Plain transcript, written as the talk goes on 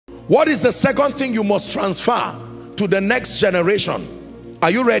What is the second thing you must transfer to the next generation?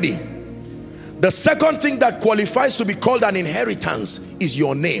 Are you ready? The second thing that qualifies to be called an inheritance is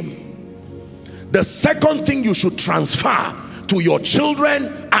your name. The second thing you should transfer to your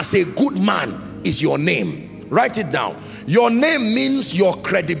children as a good man is your name. Write it down. Your name means your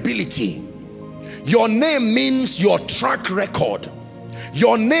credibility. Your name means your track record.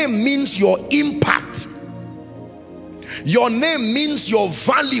 Your name means your impact. Your name means your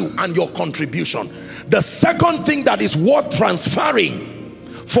value and your contribution. The second thing that is worth transferring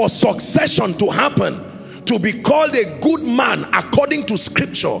for succession to happen, to be called a good man according to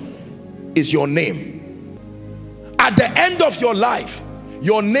scripture, is your name. At the end of your life,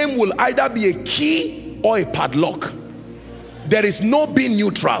 your name will either be a key or a padlock. There is no being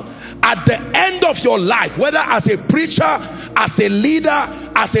neutral. At the end of your life, whether as a preacher, as a leader,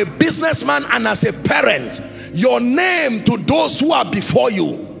 as a businessman, and as a parent, your name to those who are before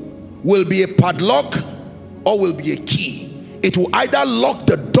you will be a padlock or will be a key. It will either lock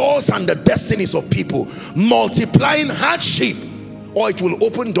the doors and the destinies of people, multiplying hardship, or it will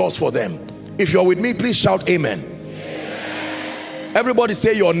open doors for them. If you're with me, please shout amen. Amen. Everybody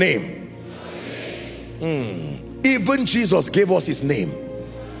say your name. Even Jesus gave us his name.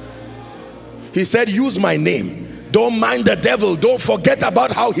 He said, use my name. Don't mind the devil. Don't forget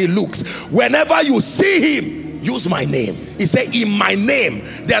about how he looks. Whenever you see him, use my name. He said, in my name,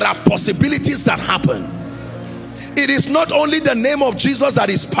 there are possibilities that happen. It is not only the name of Jesus that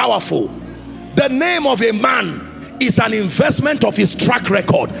is powerful. The name of a man is an investment of his track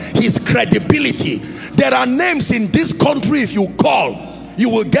record, his credibility. There are names in this country, if you call, you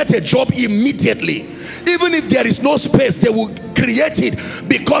will get a job immediately. Even if there is no space, they will create it,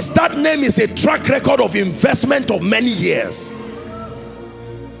 because that name is a track record of investment of many years.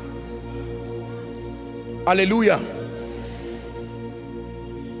 Hallelujah.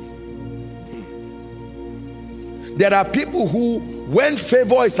 There are people who, when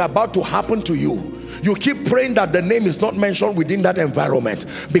favor is about to happen to you, you keep praying that the name is not mentioned within that environment,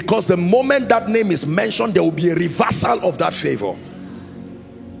 because the moment that name is mentioned, there will be a reversal of that favor.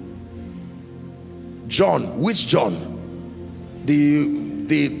 John, which John?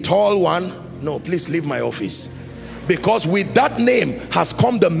 The tall one? No, please leave my office. Because with that name has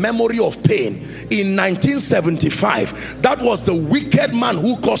come the memory of pain. In 1975, that was the wicked man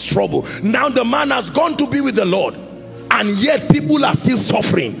who caused trouble. Now the man has gone to be with the Lord, and yet people are still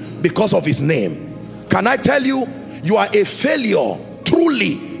suffering because of his name. Can I tell you, you are a failure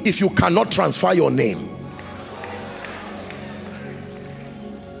truly if you cannot transfer your name.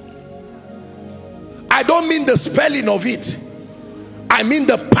 I don't mean the spelling of it. I mean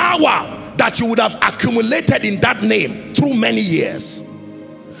the power that you would have accumulated in that name through many years.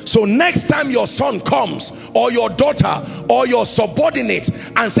 So next time your son comes, or your daughter, or your subordinate,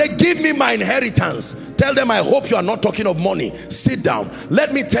 and say, give me my inheritance, tell them, I hope you are not talking of money. Sit down.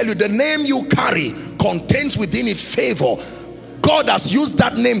 Let me tell you, the name you carry contains within it favor. God has used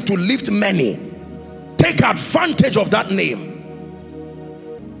that name to lift many. Take advantage of that name.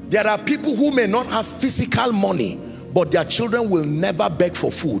 There are people who may not have physical money, but their children will never beg for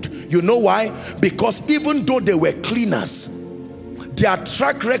food. You know why? Because even though they were cleaners, their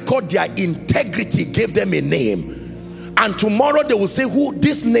track record, their integrity gave them a name. And tomorrow they will say, who,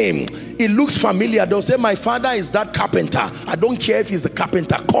 this name, it looks familiar. They'll say, my father is that carpenter. I don't care if he's the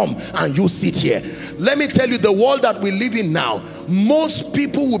carpenter. Come and you sit here. Let me tell you, the world that we live in now, most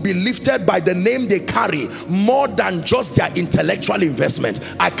people will be lifted by the name they carry more than just their intellectual investment.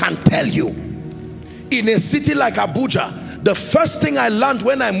 I can tell you, in a city like Abuja, the first thing I learned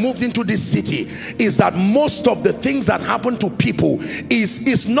when I moved into this city is that most of the things that happen to people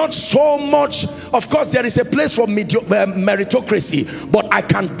is not so much. Of course, there is a place for meritocracy, but I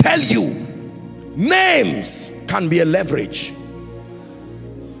can tell you, names can be a leverage.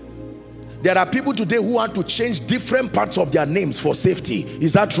 There are people today who want to change different parts of their names for safety.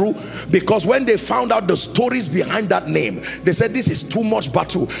 Is that true? Because when they found out the stories behind that name, they said, this is too much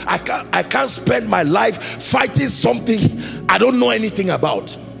battle. I can't spend my life fighting something I don't know anything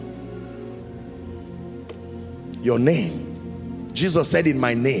about. Your name. Jesus said, in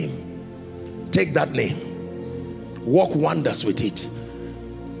my name. Take that name. Work wonders with it.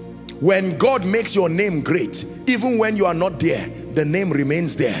 When God makes your name great, even when you are not there, the name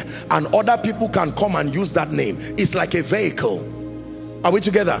remains there, and other people can come and use that name. It's like a vehicle. Are we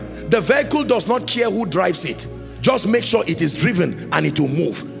together? The vehicle does not care who drives it. Just make sure it is driven and it will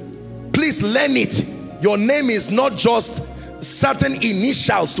move. Please learn it. Your name is not just certain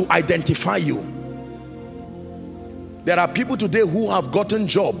initials to identify you. There are people today who have gotten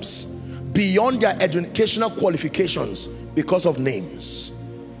jobs beyond their educational qualifications because of names.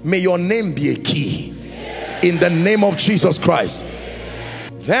 May your name be a key in the name of Jesus Christ.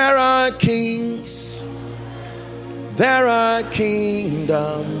 There are kings, there are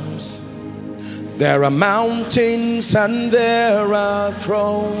kingdoms, there are mountains and there are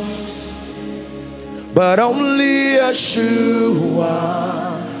thrones, but only Yeshua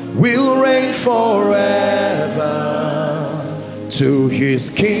will reign forever. To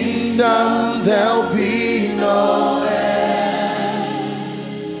his kingdom there'll be